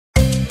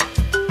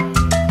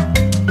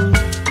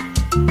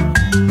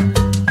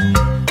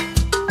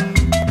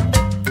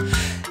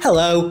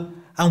Hello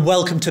and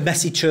welcome to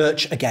Messy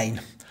Church again.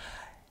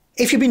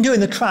 If you've been doing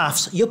the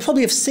crafts, you'll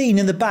probably have seen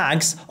in the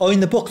bags or in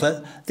the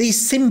booklet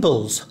these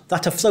symbols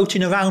that are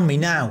floating around me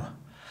now.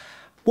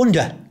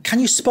 Wonder, can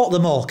you spot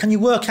them all? Can you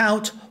work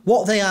out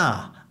what they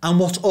are and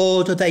what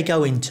order they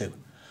go into?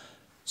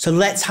 So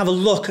let's have a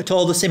look at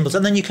all the symbols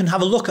and then you can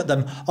have a look at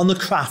them on the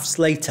crafts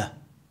later.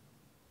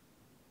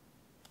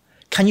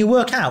 Can you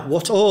work out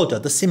what order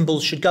the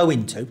symbols should go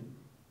into?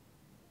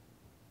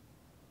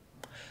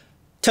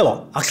 Tell you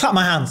what, I'll clap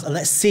my hands and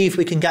let's see if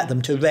we can get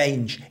them to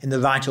arrange in the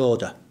right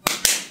order.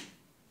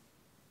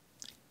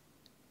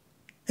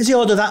 Is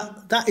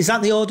that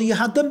the order you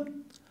had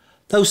them?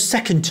 Those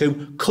second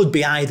two could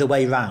be either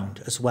way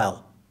round as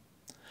well.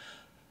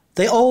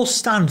 They all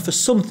stand for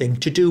something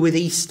to do with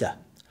Easter.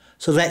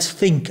 So let's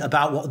think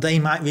about what they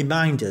might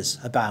remind us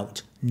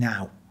about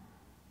now.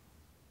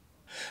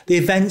 The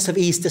events of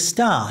Easter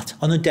start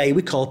on a day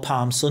we call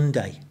Palm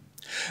Sunday.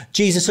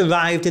 Jesus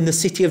arrived in the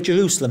city of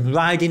Jerusalem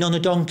riding on a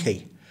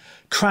donkey.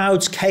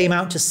 Crowds came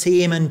out to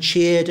see him and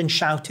cheered and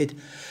shouted.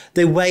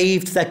 They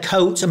waved their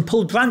coats and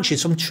pulled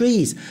branches from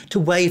trees to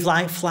wave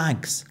like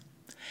flags.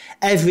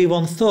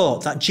 Everyone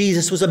thought that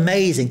Jesus was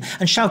amazing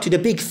and shouted a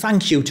big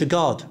thank you to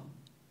God.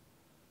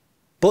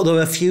 But there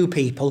were a few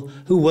people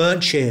who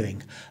weren't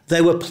cheering. They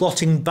were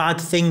plotting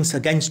bad things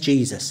against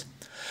Jesus.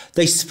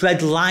 They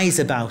spread lies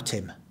about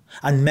him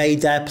and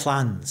made their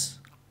plans.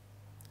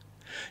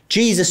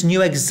 Jesus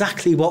knew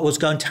exactly what was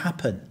going to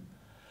happen.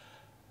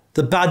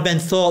 The bad men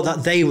thought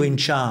that they were in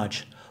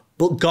charge,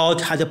 but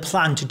God had a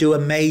plan to do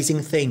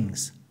amazing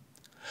things.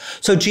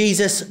 So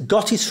Jesus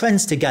got his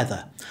friends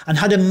together and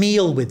had a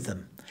meal with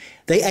them.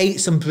 They ate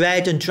some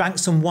bread and drank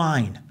some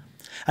wine.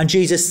 And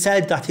Jesus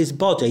said that his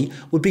body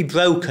would be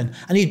broken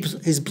and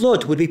his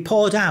blood would be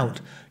poured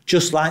out,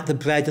 just like the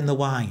bread and the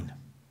wine.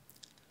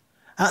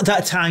 At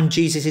that time,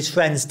 Jesus'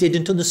 friends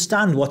didn't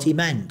understand what he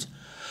meant,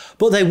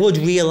 but they would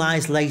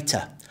realise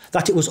later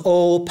that it was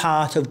all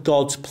part of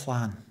God's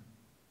plan.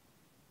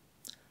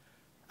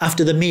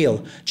 After the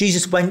meal,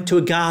 Jesus went to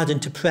a garden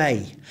to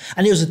pray,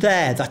 and it was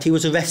there that he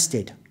was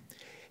arrested.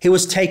 He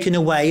was taken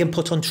away and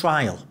put on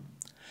trial.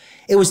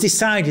 It was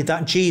decided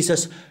that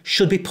Jesus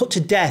should be put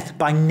to death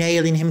by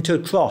nailing him to a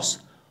cross.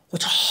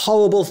 What a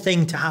horrible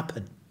thing to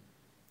happen.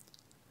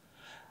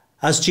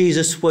 As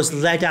Jesus was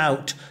led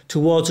out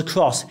towards a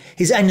cross,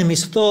 his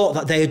enemies thought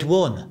that they had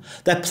won.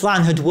 Their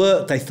plan had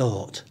worked, they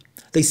thought.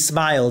 They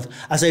smiled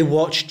as they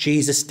watched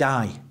Jesus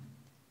die.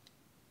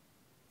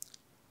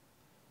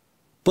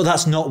 But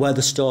that's not where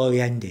the story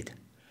ended.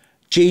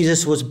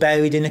 Jesus was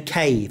buried in a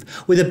cave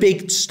with a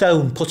big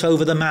stone put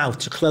over the mouth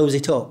to close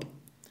it up.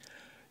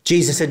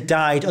 Jesus had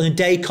died on a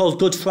day called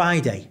Good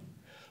Friday.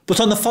 But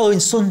on the following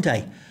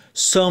Sunday,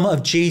 some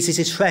of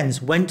Jesus'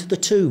 friends went to the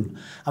tomb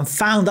and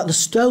found that the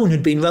stone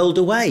had been rolled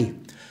away.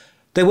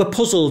 They were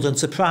puzzled and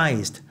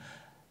surprised.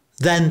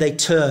 Then they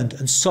turned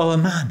and saw a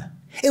man.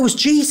 It was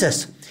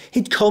Jesus.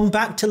 He'd come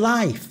back to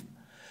life.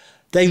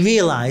 They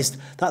realised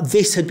that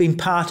this had been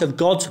part of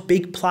God's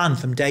big plan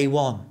from day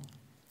one.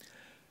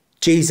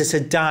 Jesus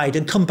had died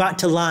and come back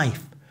to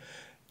life.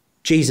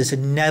 Jesus had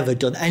never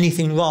done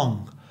anything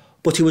wrong,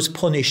 but he was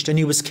punished and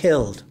he was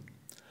killed.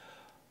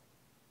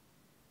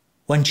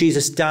 When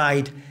Jesus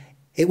died,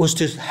 it was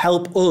to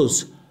help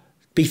us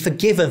be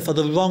forgiven for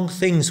the wrong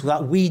things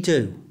that we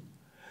do.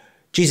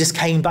 Jesus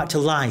came back to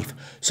life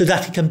so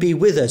that he can be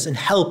with us and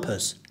help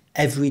us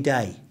every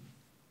day.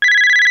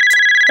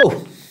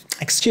 Oh,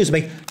 excuse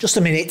me, just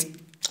a minute.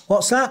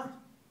 What's that?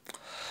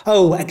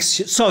 Oh,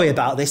 sorry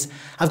about this.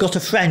 I've got a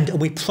friend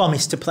and we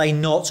promised to play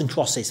noughts and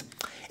crosses.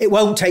 It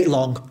won't take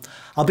long.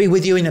 I'll be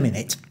with you in a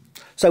minute.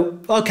 So,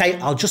 okay,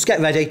 I'll just get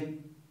ready.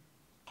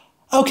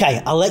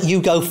 Okay, I'll let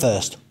you go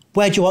first.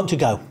 Where do you want to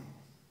go?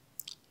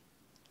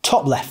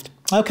 Top left.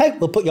 Okay,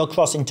 we'll put your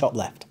cross in top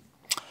left.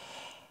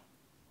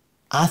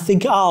 I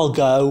think I'll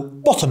go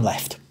bottom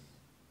left.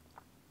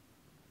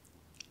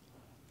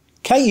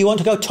 Okay, you want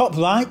to go top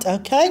right?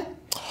 Okay.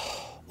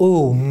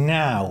 Oh,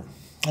 now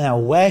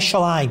where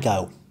shall I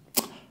go?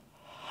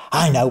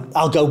 I know,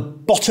 I'll go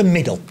bottom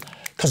middle,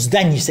 because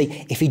then, you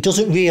see, if he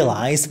doesn't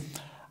realise,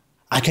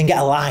 I can get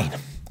a line.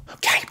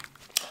 Okay.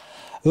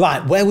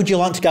 Right, where would you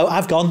like to go?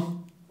 I've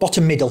gone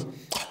bottom middle.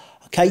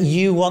 Okay,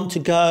 you want to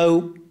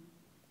go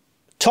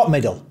top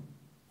middle.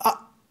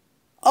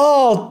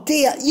 Oh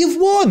dear,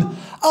 you've won.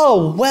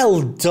 Oh,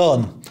 well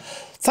done.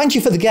 Thank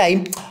you for the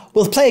game.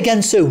 We'll play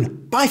again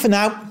soon. Bye for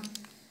now.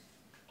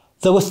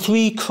 There were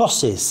 3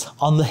 crosses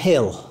on the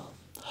hill,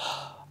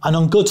 and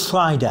on Good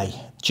Friday,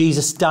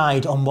 Jesus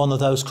died on one of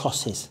those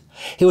crosses.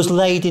 He was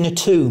laid in a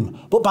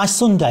tomb, but by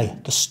Sunday,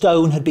 the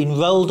stone had been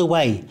rolled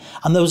away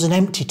and there was an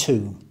empty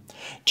tomb.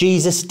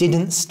 Jesus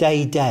didn't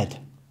stay dead.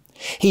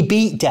 He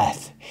beat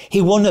death. He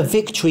won a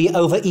victory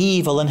over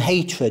evil and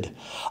hatred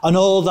and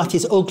all that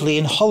is ugly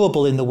and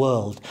horrible in the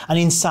world and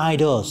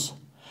inside us.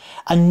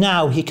 And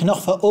now he can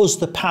offer us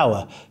the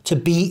power to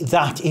beat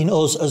that in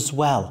us as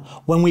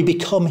well when we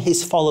become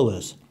his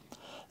followers.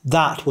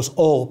 That was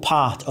all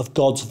part of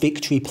God's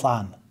victory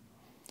plan.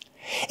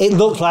 It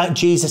looked like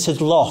Jesus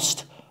had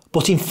lost,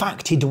 but in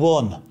fact he'd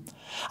won.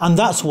 And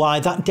that's why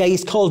that day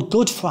is called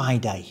Good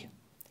Friday.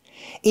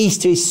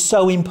 Easter is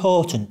so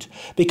important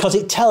because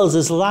it tells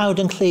us loud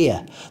and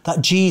clear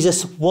that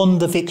Jesus won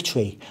the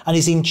victory and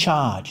is in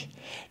charge.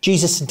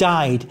 Jesus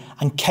died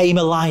and came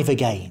alive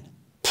again.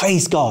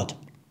 Praise God.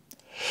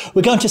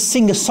 We're going to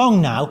sing a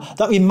song now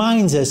that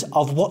reminds us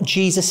of what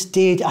Jesus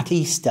did at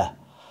Easter.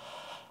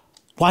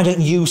 Why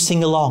don't you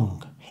sing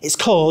along? It's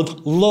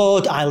called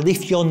Lord, I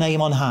Lift Your Name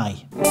on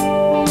High.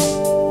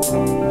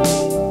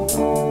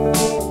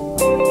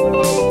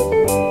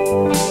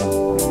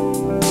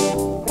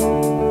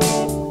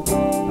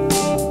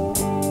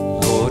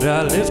 Lord,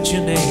 I lift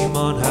your name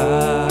on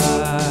high.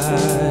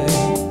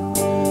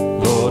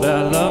 Lord,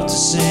 I love to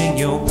sing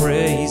your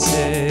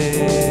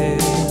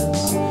praises.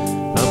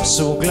 I'm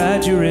so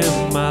glad you're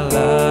in my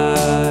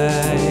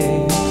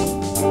life.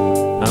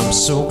 I'm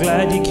so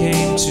glad you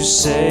came to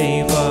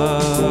save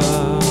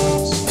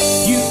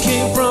us. You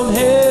came from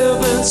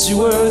heaven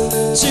to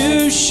earth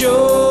to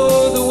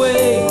show the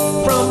way.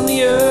 From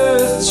the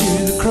earth to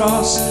the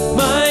cross,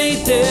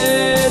 my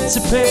debt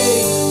to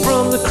pay.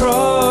 From the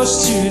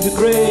cross to the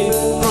grave,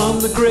 from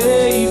the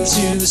grave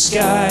to the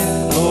sky.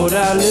 Lord,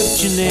 I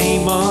lift your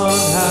name on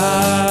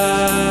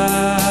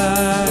high.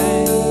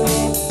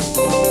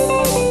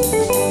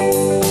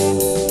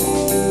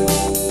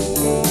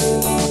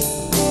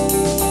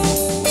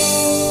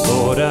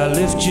 Lord, I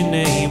lift your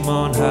name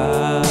on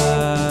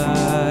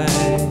high.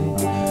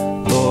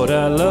 Lord,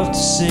 I love to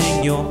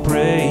sing your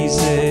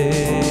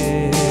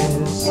praises.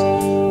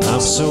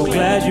 I'm so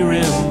glad you're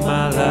in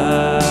my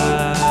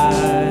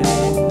life.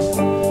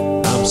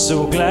 I'm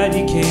so glad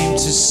you came to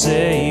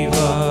save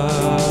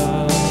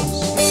us.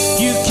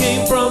 You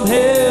came from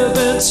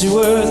heaven to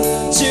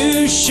earth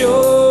to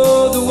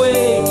show the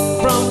way.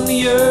 From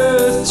the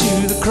earth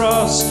to the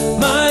cross,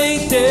 my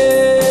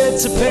debt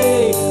to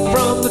pay.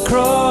 From the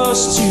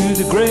cross to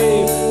the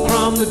grave,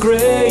 from the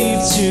grave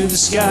to the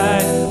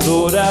sky.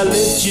 Lord, I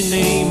lift your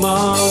name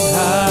on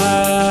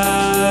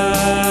high.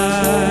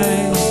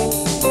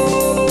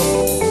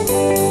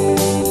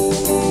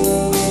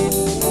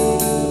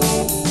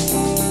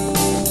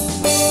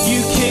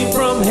 You came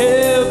from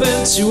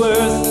heaven to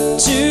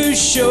earth to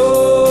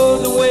show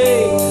the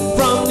way.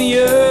 From the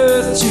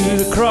earth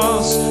to the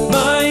cross,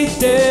 my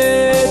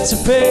debt to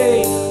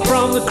pay.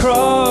 From the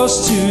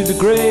cross to the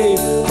grave,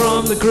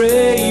 from the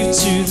grave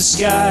to the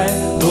sky.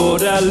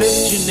 Lord, I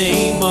lift your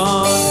name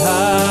on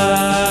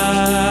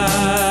high.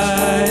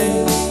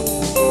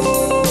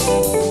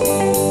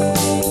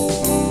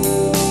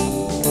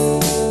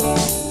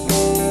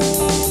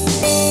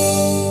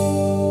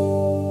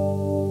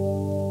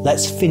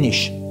 Let's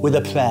finish with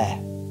a prayer.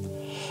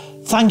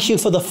 Thank you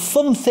for the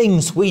fun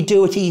things we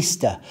do at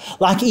Easter,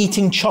 like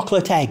eating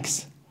chocolate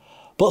eggs.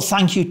 But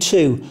thank you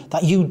too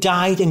that you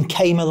died and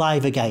came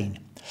alive again.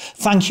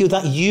 Thank you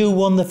that you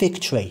won the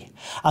victory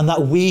and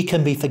that we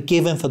can be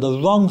forgiven for the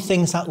wrong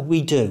things that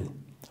we do.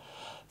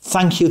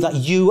 Thank you that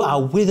you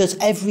are with us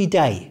every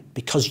day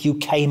because you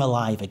came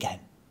alive again.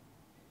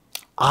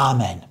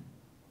 Amen.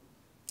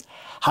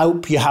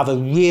 Hope you have a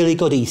really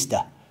good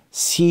Easter.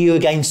 See you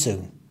again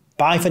soon.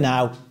 Bye for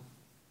now.